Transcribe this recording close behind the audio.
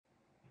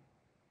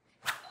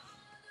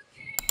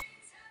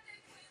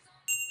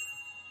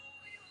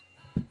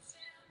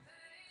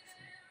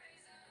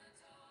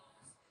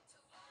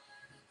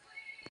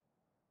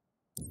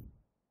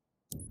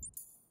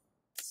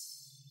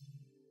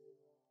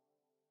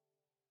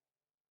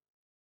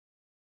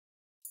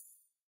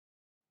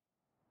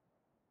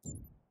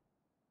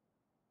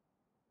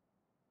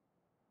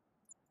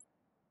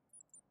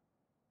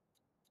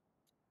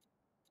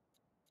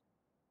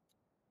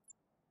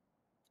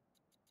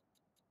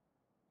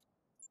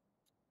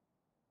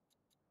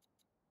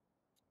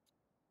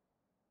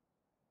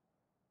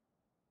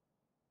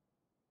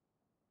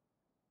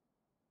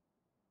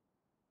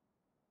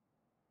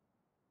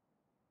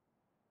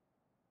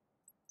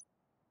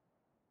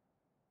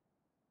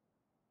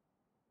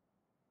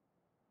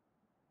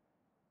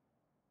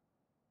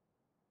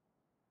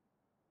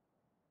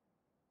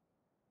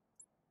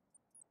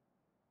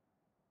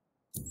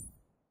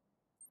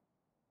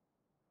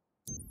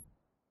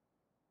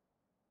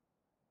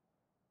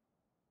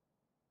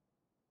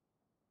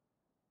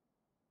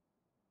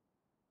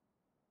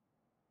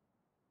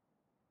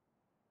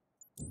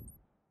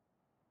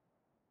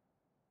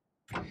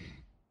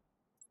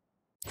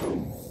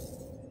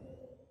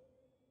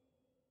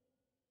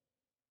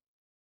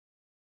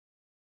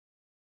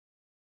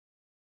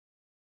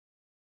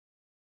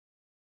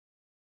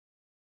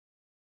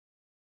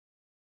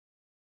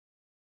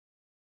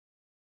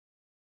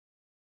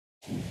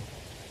5,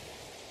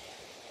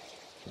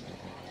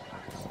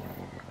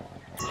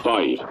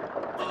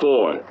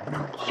 4,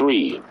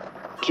 3,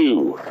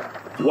 2,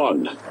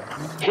 1.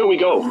 Here we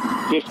go.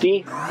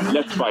 50,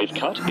 left 5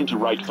 cut into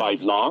right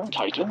 5 long,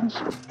 tightens.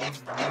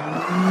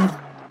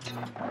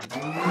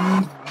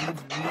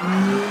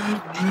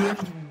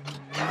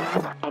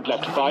 And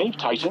left 5,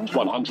 tightens,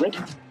 100.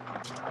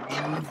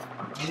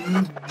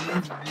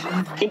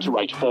 Into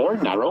right 4,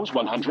 narrows,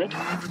 100.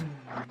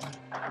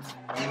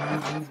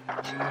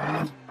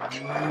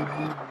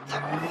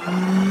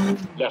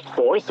 Left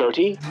 4,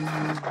 30.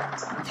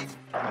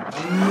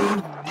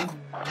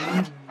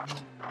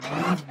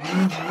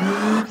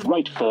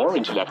 Right 4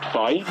 into left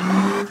 5.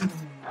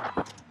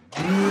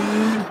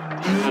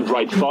 And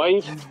right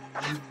 5.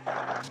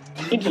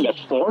 Into left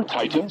 4,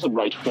 tightens, and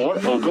right 4,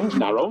 opens,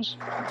 narrows.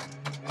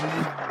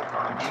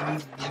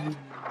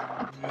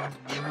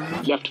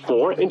 Left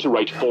 4 into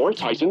right 4,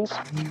 tightens.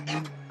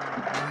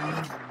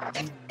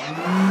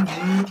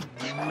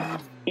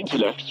 Into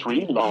left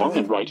 3, long,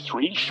 and right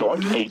 3,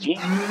 short, 80.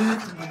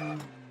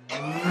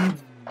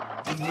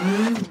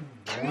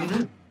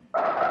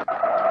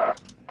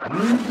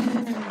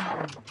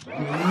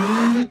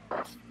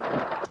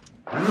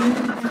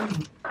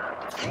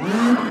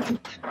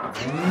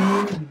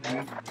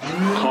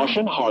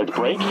 Caution, hard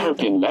brake,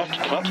 hairpin left,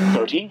 cut,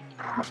 30.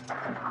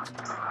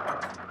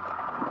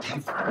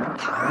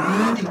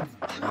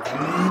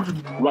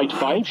 Right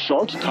 5,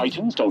 short,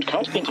 tightens, don't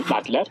cut, into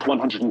flat left,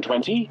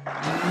 120.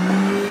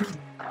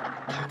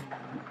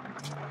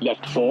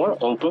 Left 4,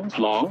 opens,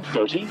 long,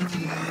 30.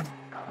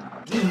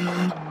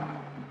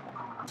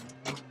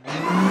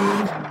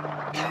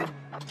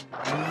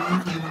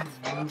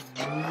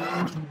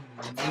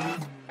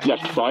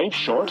 Left 5,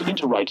 short,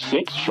 into right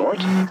 6, short.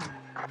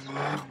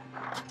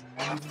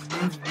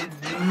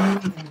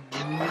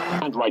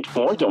 And right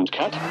 4, don't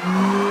cut.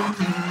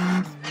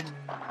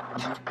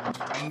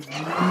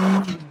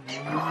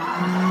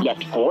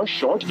 Left 4,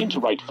 short, into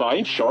right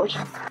 5, short.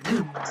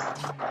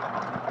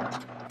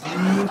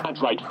 And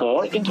right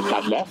 4, into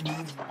flat left.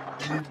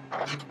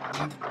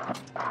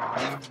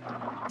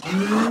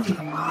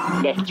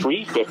 Left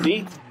 3,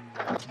 50.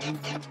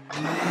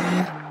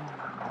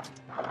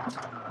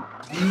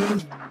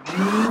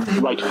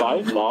 Right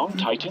 5, long,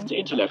 tightens,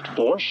 into left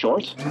 4,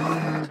 short.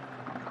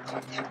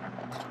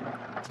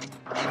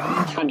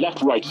 And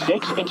left right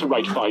 6, into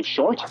right 5,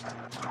 short.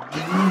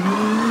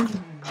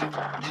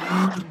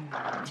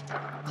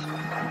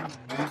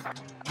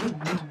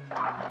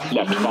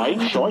 Left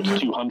 5, short,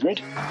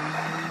 200.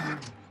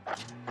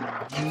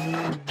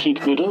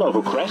 Keep middle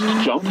over crest,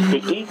 jump,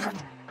 50.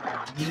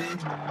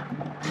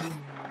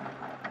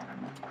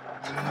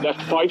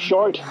 Left 5,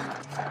 short.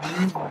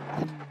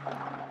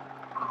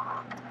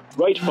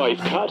 Right 5,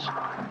 cut.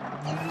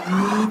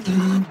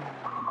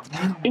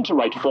 Into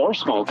right 4,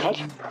 small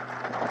cut.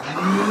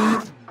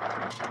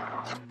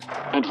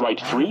 And right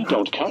 3,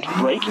 don't cut,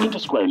 brake into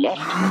square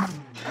left.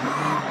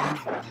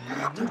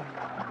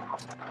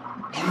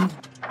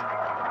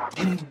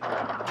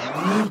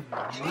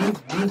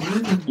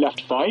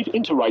 Left 5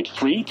 into right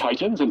 3,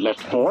 tightens, and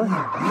left 4.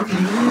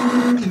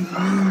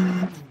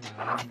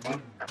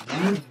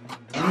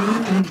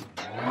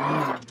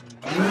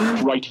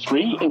 Right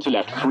 3 into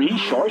left 3,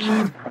 short.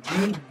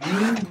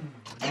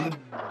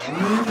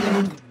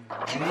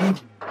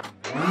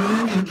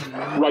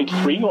 Right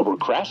 3 over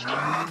crest.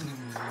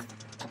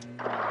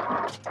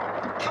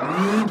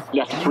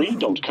 Left 3,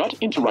 don't cut,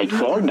 into right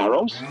 4,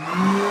 narrows.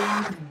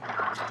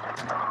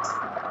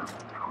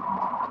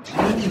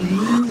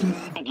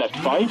 And left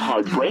 5,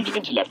 hard brake,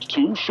 into left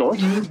 2, short.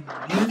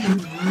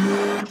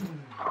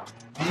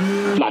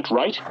 Flat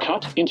right,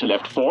 cut, into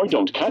left 4,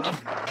 don't cut.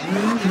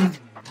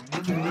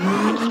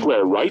 And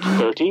square right,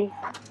 30.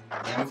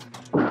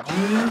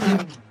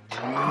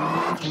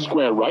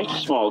 Square right,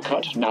 small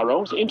cut,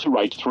 narrows, into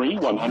right 3,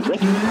 100.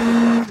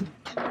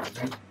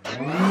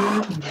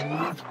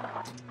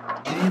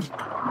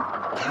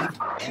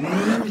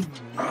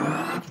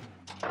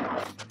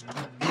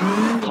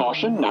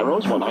 Caution,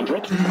 narrows,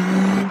 100.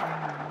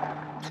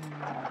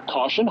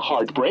 Caution,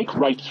 hard brake,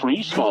 right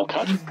 3, small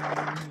cut.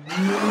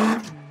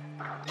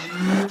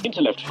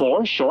 Into left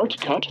 4, short,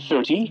 cut,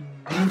 30.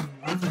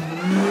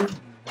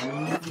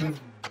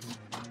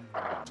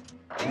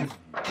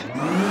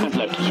 And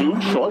left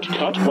 2, short,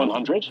 cut,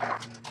 100.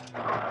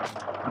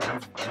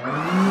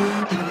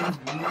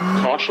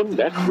 Caution,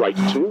 left, right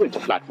 2 into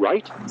flat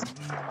right.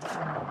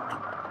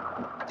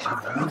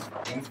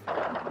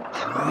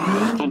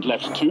 And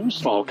left 2,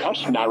 small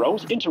cut,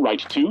 narrows, into right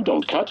 2,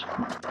 don't cut.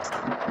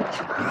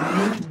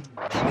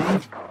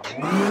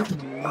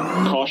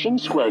 Caution,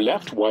 square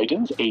left,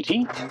 widens,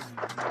 80.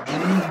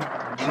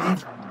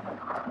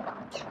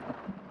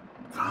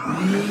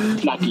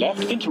 Flat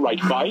left, into right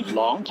 5,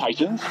 long,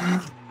 tightens.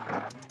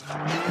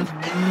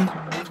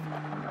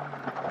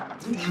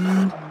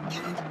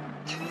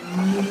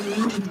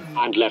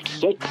 And left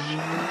 6.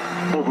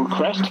 Over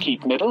crest,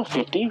 keep middle,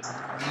 50.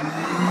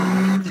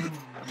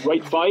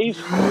 Right 5.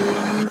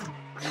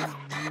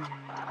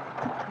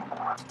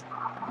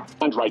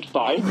 And right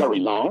 5, very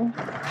long.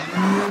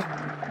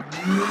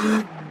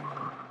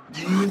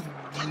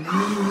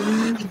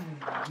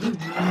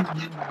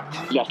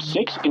 Left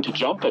 6 into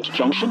jump at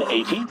junction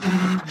 80.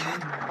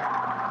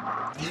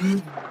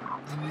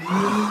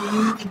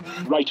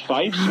 Right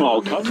 5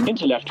 small cut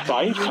into left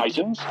 5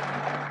 tightens.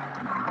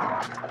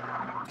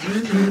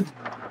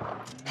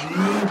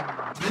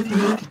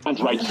 And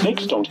right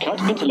 6 don't cut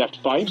into left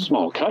 5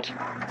 small cut.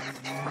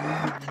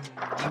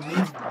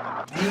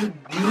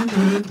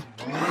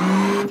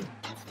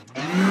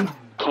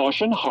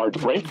 Caution, hard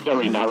brake,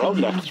 very narrow,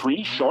 left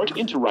 3 short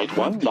into right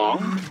 1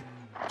 long.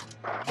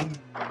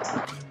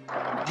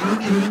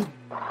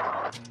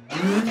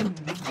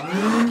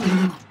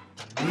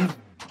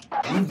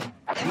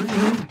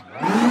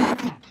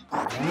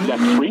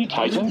 Left 3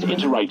 tightens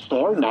into right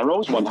 4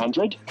 narrows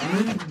 100.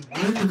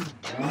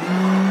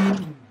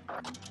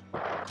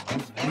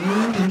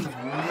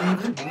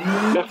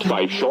 Left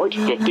 5 short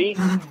 50.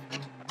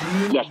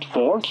 Left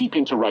 4 keep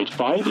into right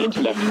 5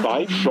 into left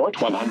 5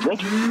 short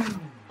 100.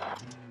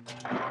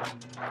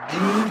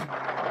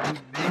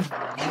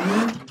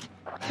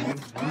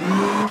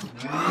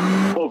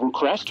 Over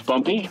crest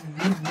bumpy.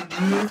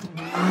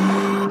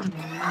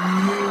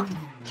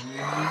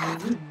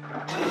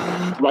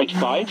 Right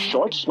 5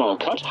 short small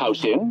cut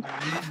house in.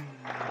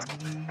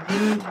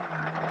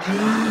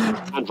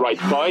 And right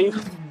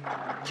 5.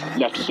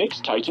 Left 6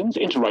 tightens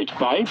into right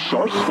 5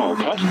 short small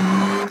cut.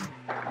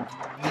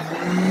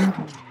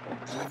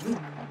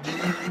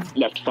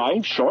 Left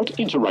 5 short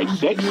into right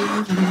 6.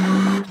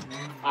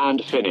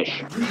 And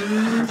finish.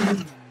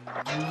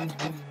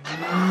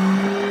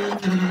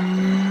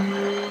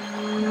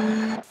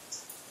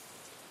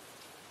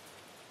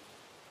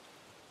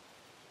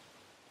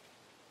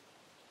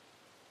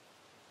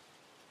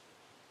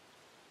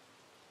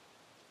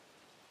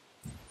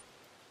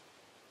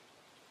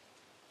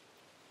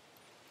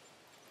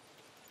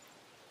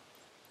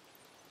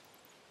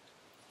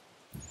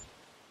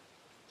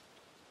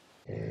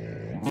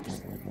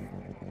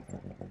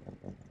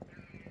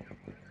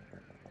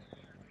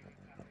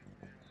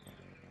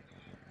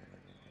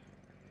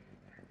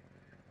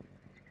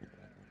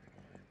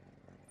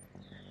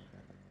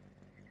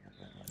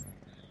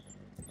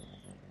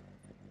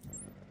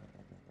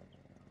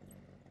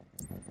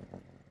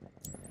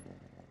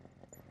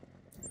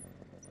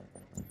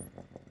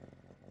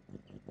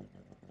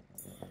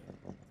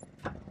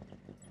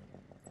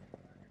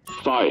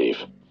 Five,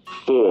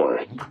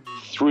 4,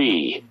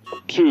 3,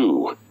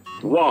 2,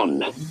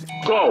 1,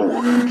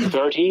 go!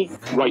 30,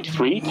 right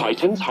 3,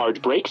 tightens,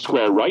 hard brake,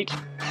 square right,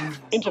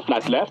 into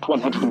flat left,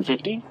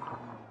 150.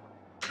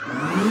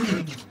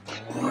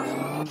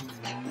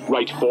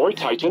 Right 4,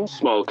 tightens,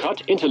 small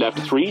cut, into left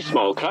 3,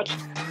 small cut.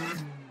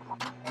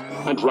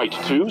 And right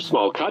 2,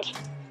 small cut.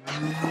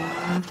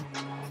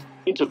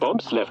 Into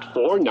bumps, left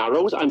 4,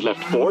 narrows, and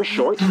left 4,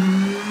 short.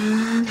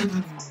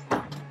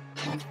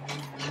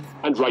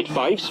 And right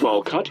 5,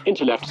 small cut,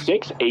 into left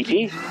 6,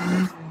 80.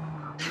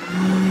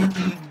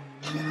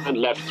 And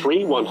left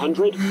 3,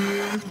 100.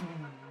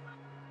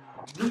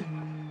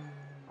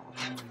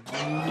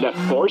 Left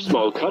 4,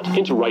 small cut,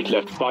 into right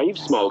left 5,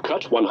 small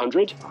cut,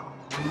 100.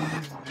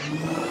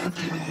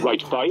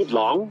 Right 5,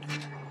 long.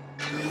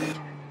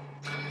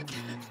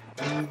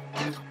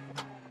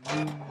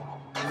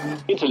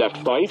 Into left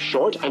 5,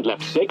 short, and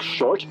left 6,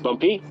 short,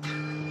 bumpy.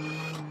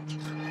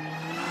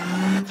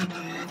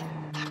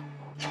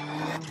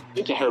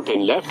 Into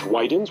hairpin left,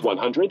 widens,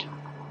 100.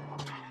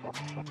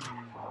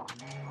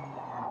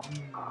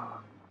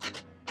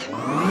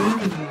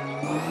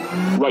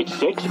 Right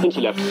 6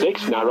 into left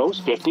 6, narrows,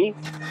 50.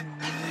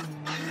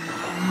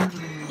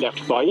 Left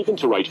 5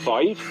 into right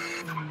 5.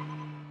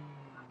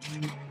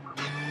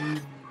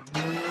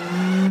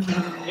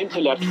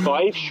 Into left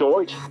 5,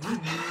 short.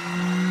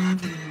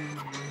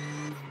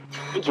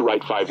 Into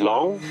right 5,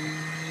 long.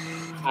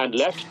 And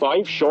left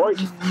 5, short.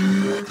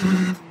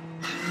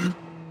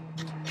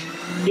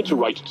 Into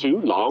right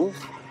 2, long.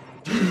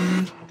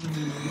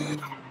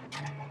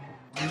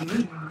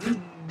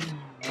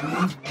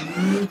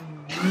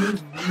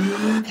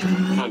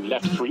 And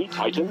left 3,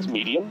 tightens,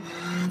 medium.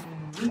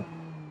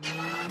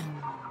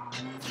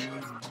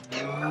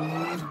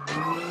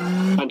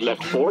 And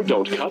left 4,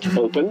 don't cut,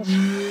 opens.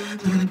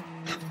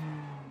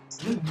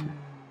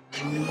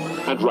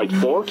 And right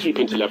 4, keep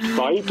into left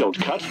 5, don't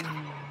cut.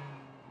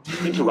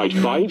 Into right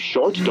 5,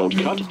 short, don't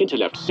cut. Into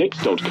left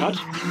 6, don't cut.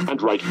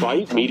 And right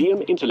 5,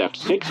 medium. Into left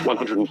 6,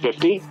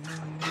 150.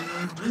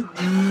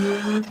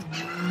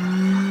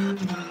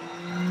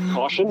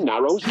 Caution,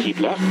 narrows, keep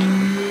left.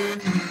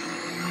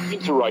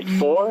 Into right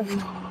 4.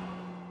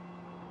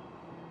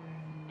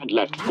 And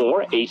left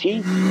 4,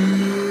 80.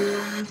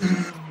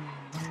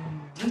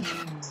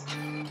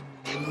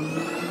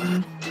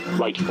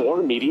 Right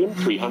 4, medium,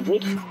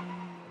 300.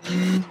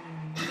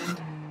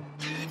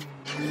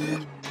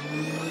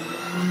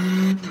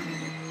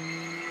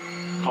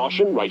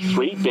 Caution, right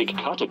 3, big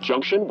cut at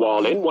junction,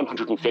 wall in,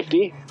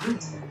 150.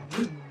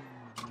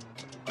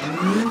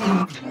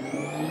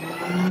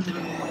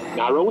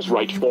 Narrows,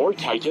 right 4,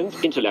 tightens,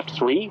 into left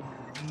 3.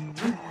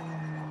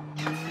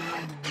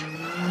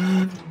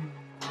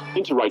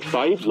 Into right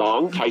 5,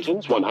 long,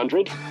 tightens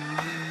 100.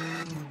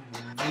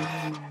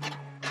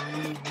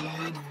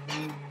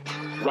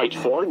 Right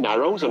 4,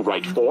 narrows and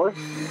right 4.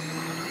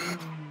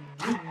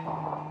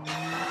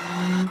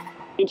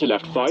 Into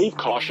left 5,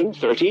 caution,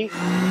 30.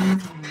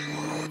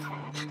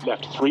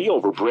 Left 3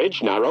 over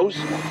bridge, narrows.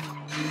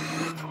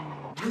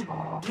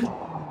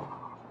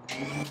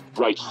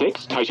 Right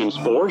 6, tightens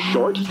 4,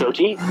 short,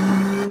 30.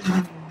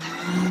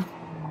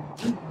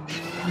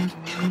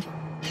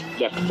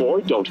 Left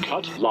 4, don't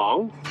cut,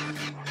 long.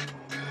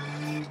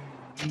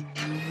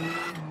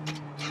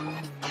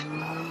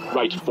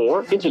 Right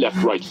 4, into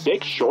left right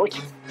 6, short.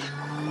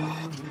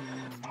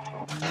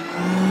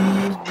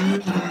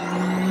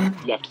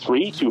 Left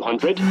 3,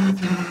 200.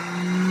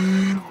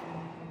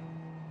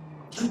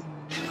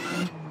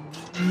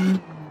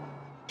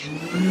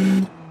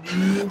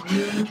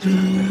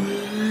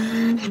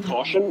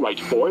 Caution, right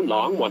 4,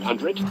 long,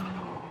 100.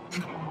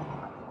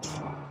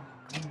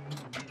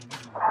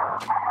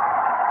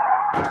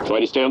 Try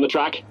to stay on the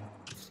track.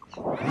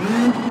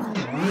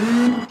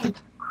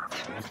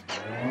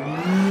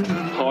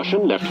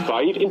 Caution, left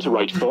 5, into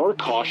right 4,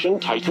 caution,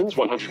 tightens,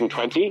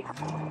 120.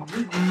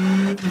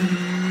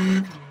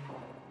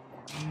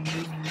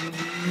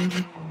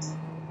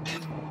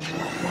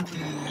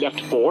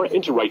 Left 4,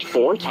 into right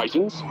 4,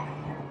 tightens.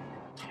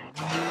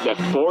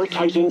 Left 4,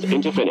 tightens,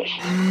 into finish.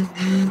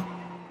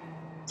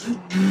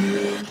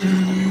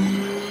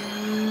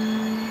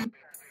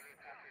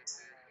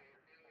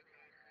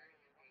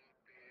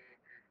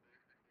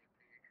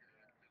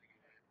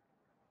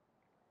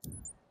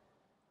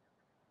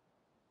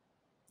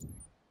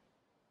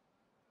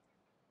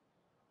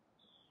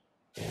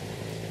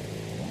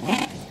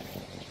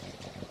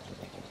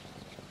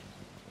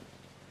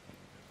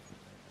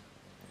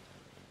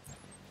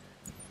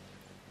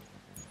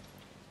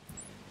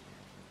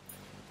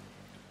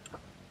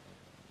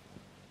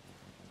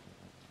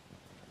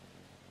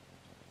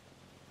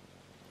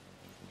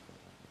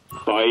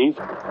 Five,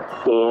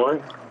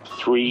 4,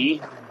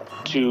 3,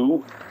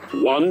 2,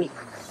 1.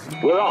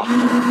 We're off.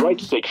 Right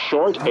 6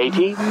 short,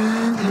 80.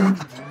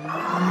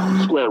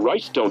 Square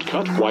right, don't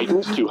cut,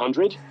 widens,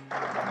 200.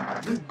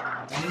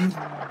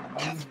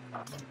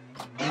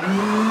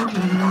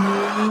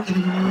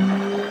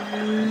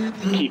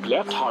 Keep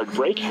left, hard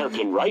brake,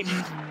 hairpin right.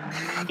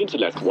 Into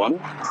left 1.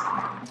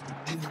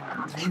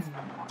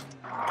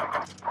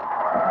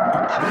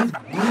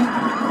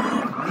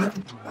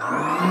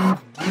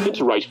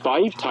 Into right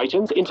 5,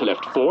 tightens, into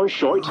left 4,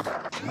 short.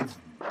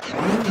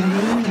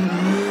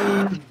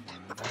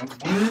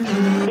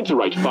 Into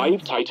right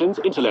 5, tightens,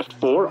 into left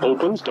 4,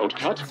 opens, don't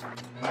cut.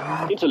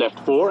 Into left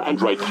 4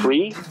 and right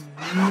 3.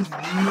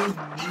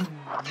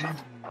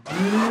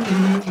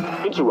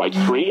 Into right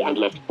 3 and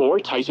left 4,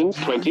 tightens,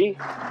 20.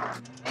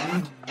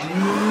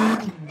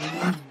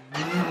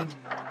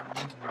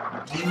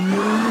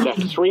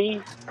 Left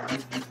 3.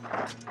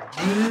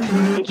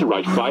 Into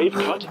right 5,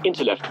 cut,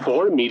 into left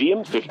 4,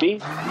 medium,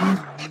 50.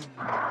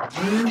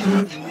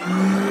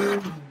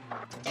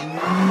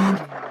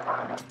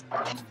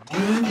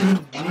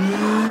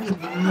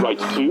 Right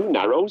 2,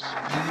 narrows.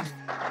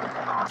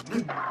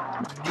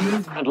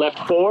 And left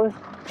 4.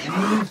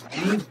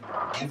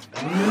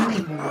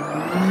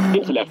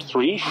 Into left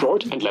 3,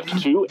 short, and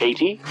left 2,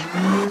 80.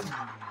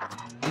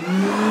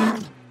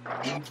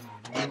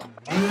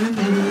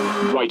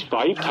 Right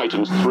 5,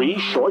 tightens 3,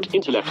 short,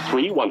 into left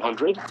 3,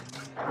 100.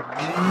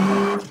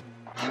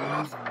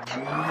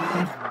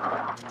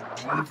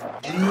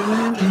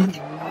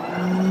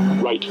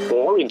 Right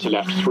 4, into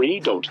left 3,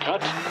 don't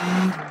cut.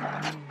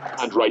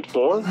 And right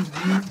 4.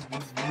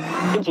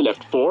 Into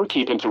left 4,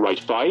 keep into right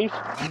 5.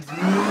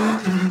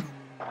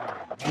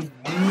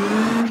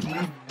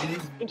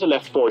 Into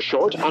left 4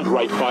 short, and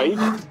right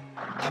 5.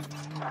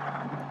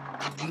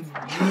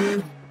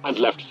 And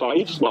left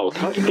 5, small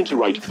cut, into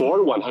right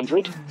 4,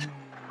 100.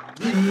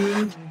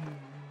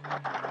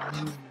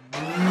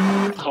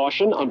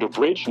 Caution, under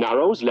bridge,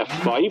 narrows, left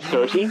 5,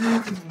 30.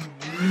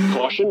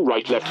 Caution,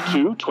 right left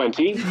 2,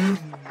 20.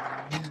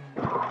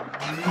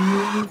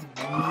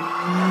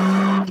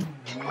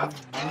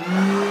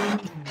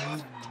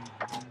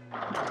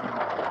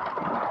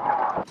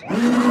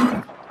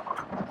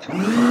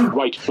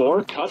 Right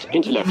 4, cut,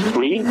 into left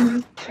 3.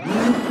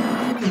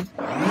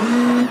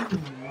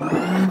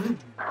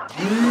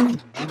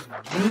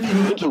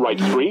 Into right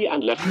 3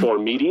 and left 4,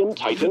 medium,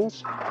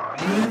 tightens.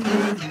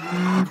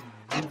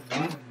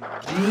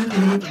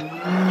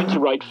 Into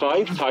right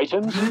 5,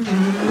 tightens.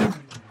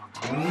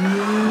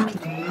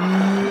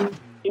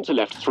 Into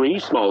left 3,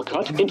 small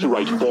cut, into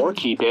right 4,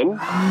 keep in.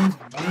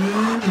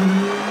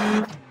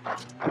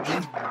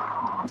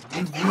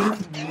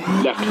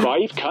 Left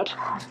 5, cut.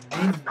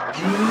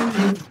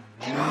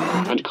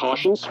 And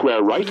caution,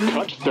 square right,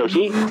 cut,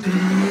 30.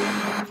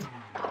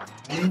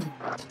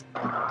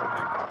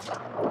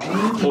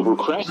 Over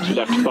crest,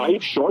 left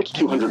 5, short,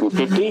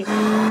 250.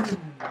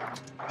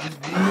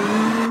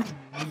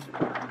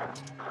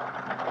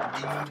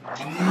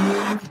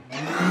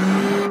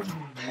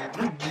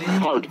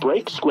 Hard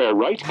brake, square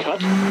right,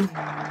 cut.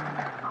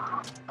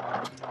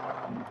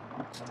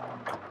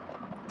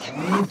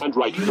 And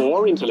right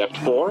 4 into left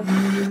 4.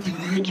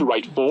 Into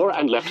right 4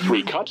 and left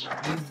 3 cut.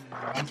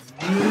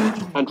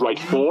 And right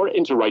 4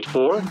 into right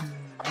 4.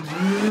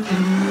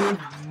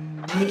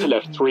 Into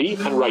left 3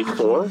 and right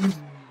 4.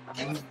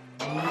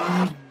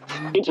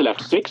 Into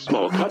left 6,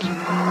 small cut.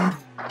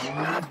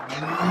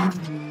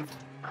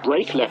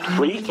 Brake left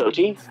 3,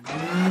 30.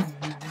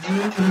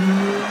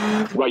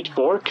 Right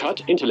 4,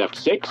 cut into left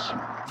 6.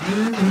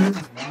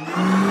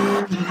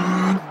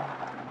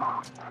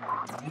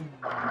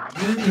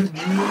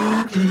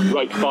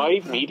 Right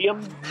 5,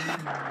 medium.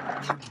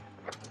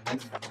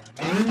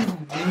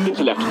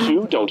 Into left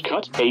 2, don't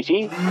cut,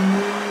 80.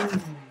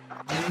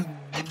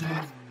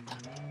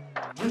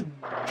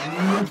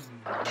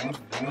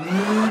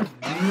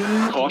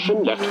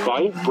 Caution, left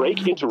 5,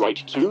 brake into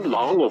right 2,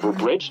 long over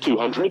bridge,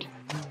 200.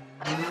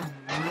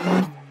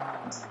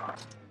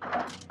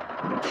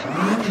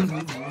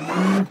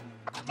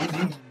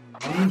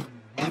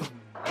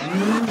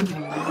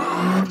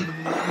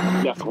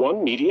 Left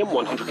 1, medium,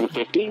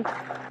 150.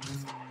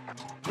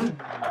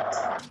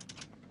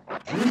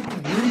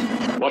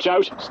 Watch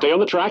out, stay on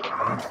the track.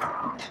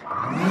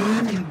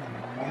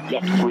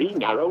 Left 3,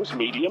 narrows,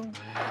 medium.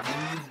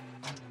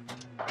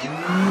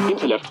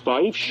 Into left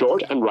 5,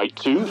 short and right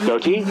 2,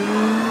 30.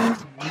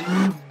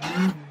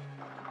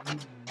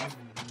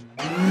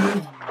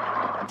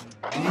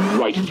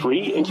 Right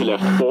 3, into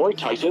left 4,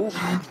 tightens.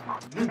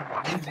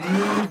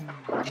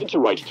 Into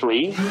right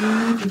 3.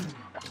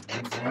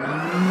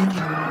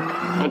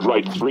 And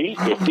right 3,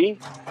 50.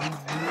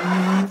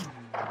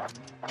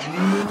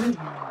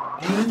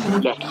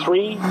 Left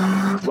 3,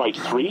 right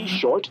 3,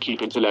 short,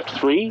 keep into left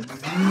 3.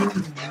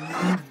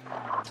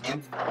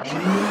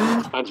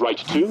 And right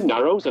 2,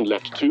 narrows and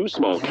left 2,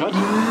 small cut.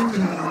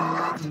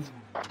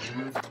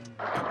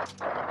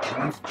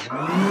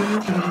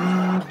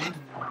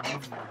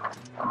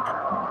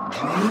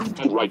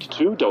 And right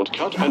 2, don't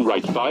cut, and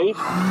right 5.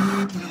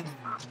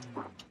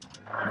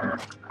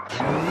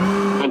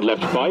 And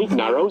left 5,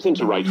 narrows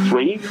into right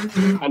 3.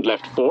 And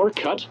left 4,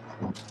 cut.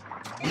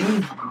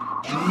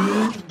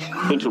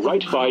 Into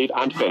right 5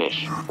 and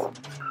finish.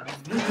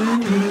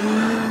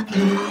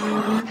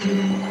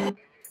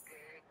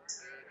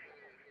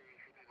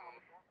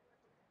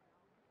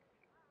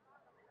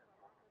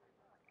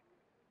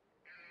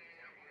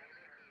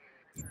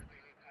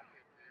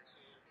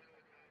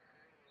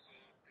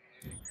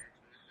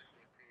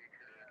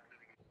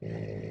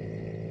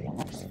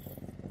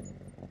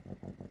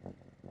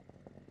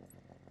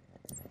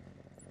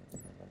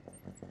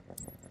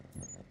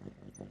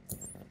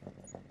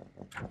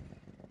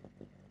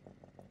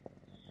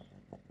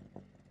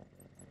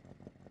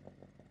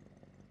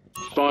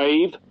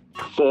 Five,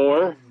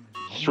 4,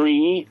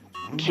 3,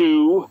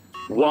 2,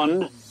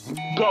 1,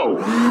 go.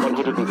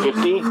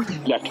 150,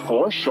 left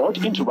 4, short,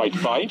 into right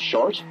 5,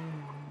 short.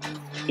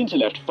 Into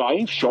left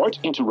 5, short,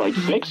 into right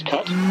 6,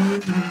 cut.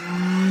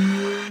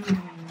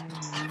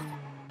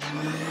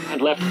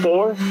 And left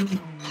 4,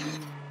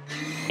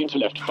 into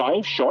left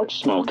 5, short,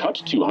 small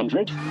cut,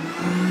 200.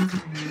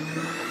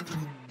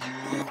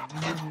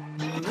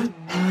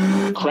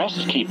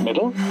 Crest, keep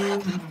middle.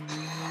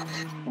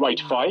 Right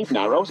 5,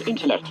 narrows,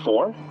 into left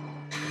 4.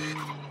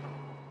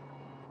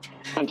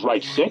 And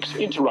right 6,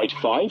 into right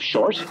 5,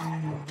 short.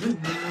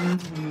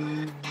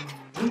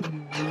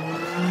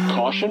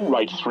 Caution,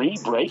 right 3,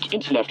 brake,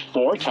 into left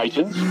 4,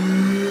 tightens.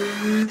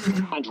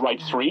 And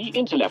right 3,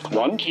 into left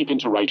 1, keep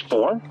into right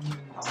 4.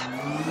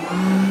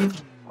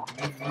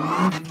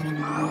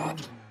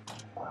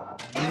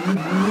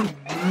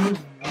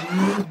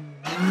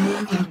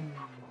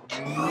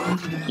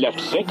 Left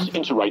 6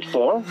 into right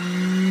 4,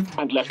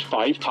 and left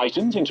 5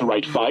 tightens into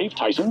right 5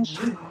 tightens.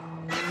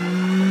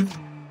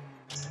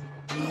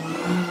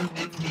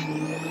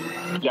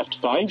 Left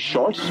 5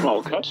 short,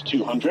 small cut,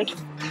 200.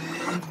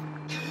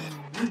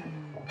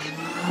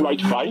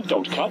 Right 5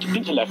 don't cut,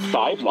 into left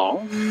 5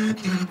 long.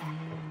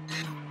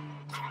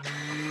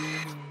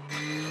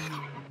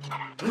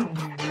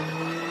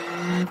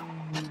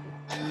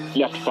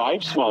 Left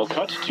 5 small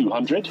cut,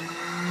 200.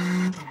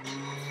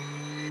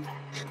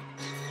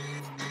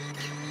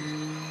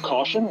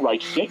 Caution,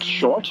 right 6,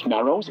 short,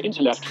 narrows,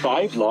 into left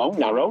 5, long,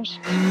 narrows.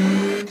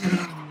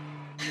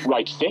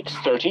 Right 6,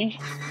 30.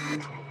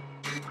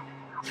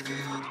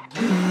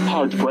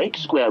 Hard brake,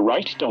 square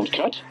right, don't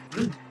cut.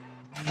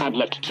 And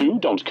left 2,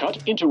 don't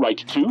cut, into right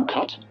 2,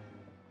 cut.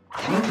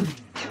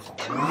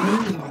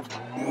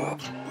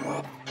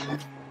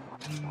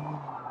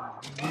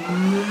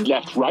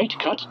 Left right,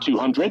 cut,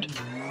 200.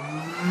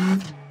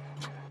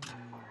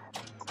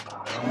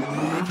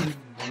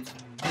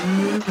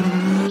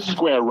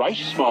 Square right,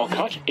 small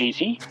cut,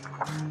 80.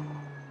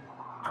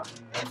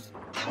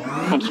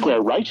 And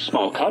square right,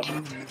 small cut.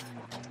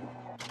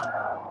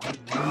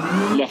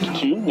 Left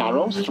 2,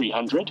 narrows,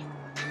 300.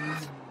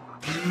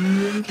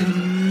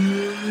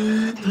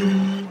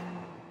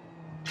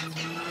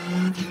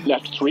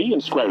 Left 3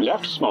 and square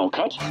left, small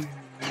cut.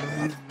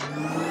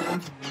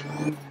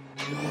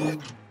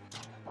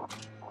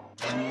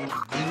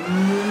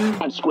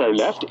 And square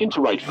left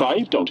into right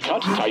 5, don't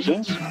cut,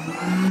 tightens.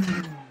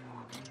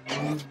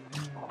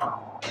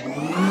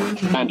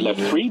 And left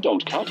 3,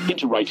 don't cut.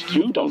 Into right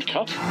 2, don't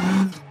cut.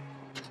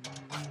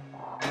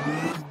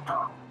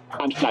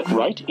 And flat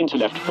right into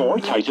left 4,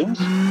 tightens.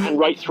 And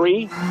right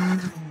 3.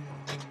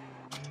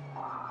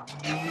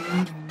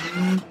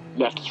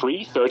 Left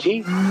 3,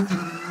 30.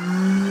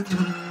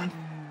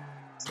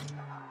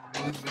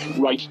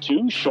 Right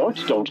 2, short,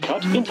 don't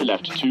cut. Into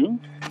left 2.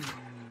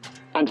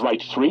 And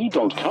right 3,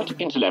 don't cut.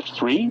 Into left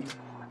 3.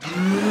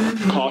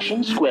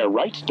 Caution, square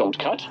right, don't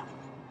cut.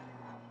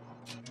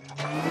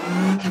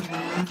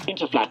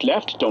 Into flat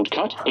left, don't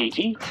cut,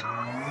 80.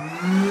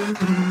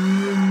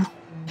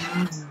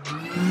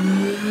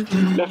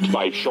 Left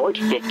 5 short,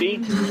 50.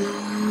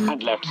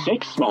 And left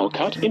 6, small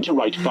cut, into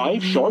right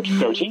 5 short,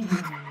 30.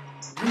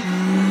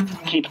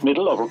 Keep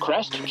middle over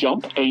crest,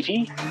 jump,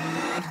 80.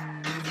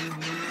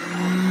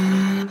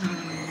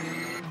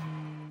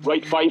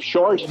 Right 5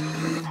 short.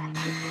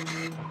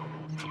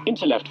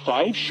 Into left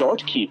 5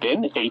 short, keep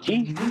in,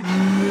 80.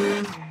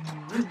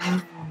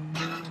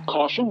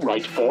 Caution,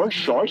 right 4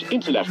 short,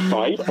 into left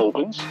 5,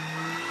 opens.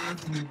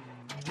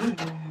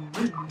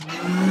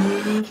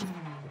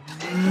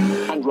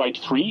 And right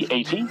 3,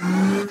 80.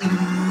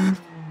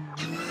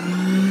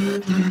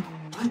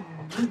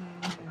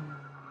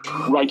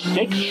 Right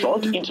 6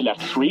 short, into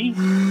left 3.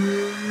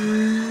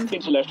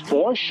 Into left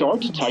 4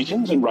 short,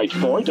 tightens, and right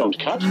 4, don't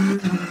cut.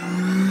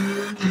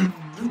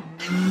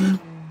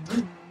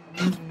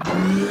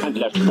 And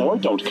left 4,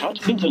 don't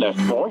cut, into left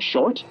 4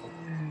 short.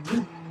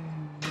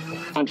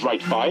 And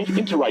right 5,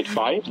 into right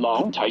 5,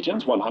 long,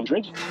 tightens,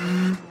 100.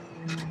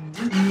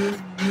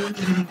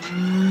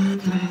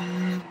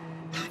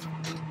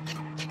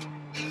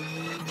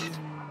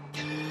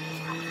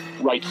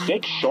 Right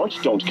 6, short,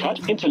 don't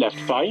cut, into left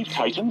 5,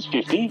 tightens,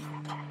 50.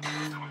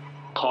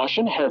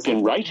 Caution,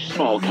 hairpin right,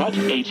 small cut,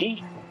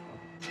 80.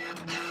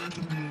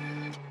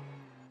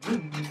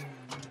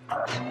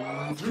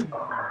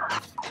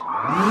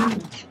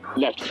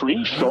 Left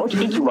 3, short,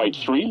 into right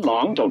 3,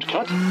 long, don't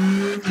cut.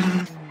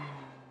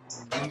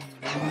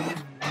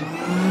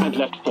 And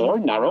left 4,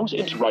 narrows,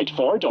 into right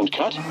 4, don't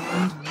cut.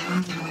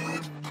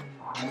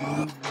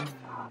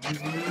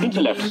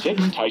 Into left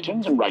 6,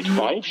 tightens, and right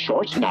 5,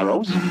 short,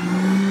 narrows.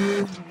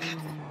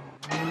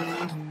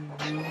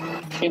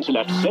 Into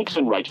left 6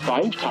 and right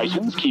 5,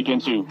 tightens, keep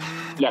into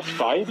left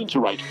 5, into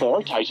right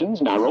 4,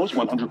 tightens, narrows,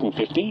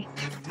 150.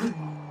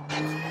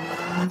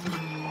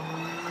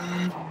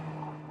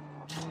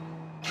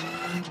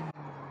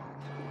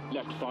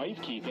 Left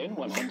 5, keep in,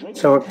 100.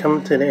 So we're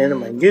coming to the end of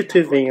my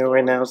YouTube video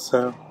right now,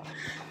 so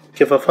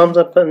give a thumbs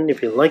up button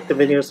if you like the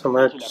video so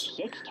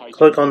much.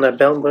 Click on that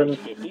bell button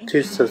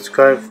to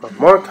subscribe for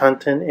more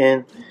content,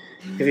 and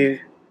if you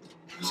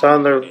saw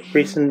the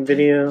recent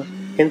video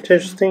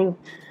interesting,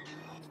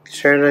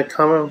 share the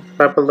comment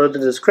right below the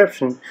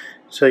description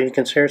so you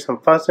can share some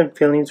thoughts and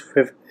feelings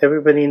with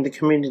everybody in the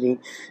community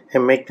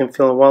and make them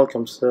feel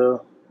welcome.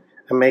 So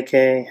I'm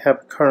AKA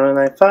Happy Karlo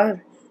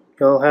 95.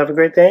 You'll have a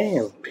great day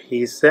and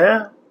peace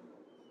out.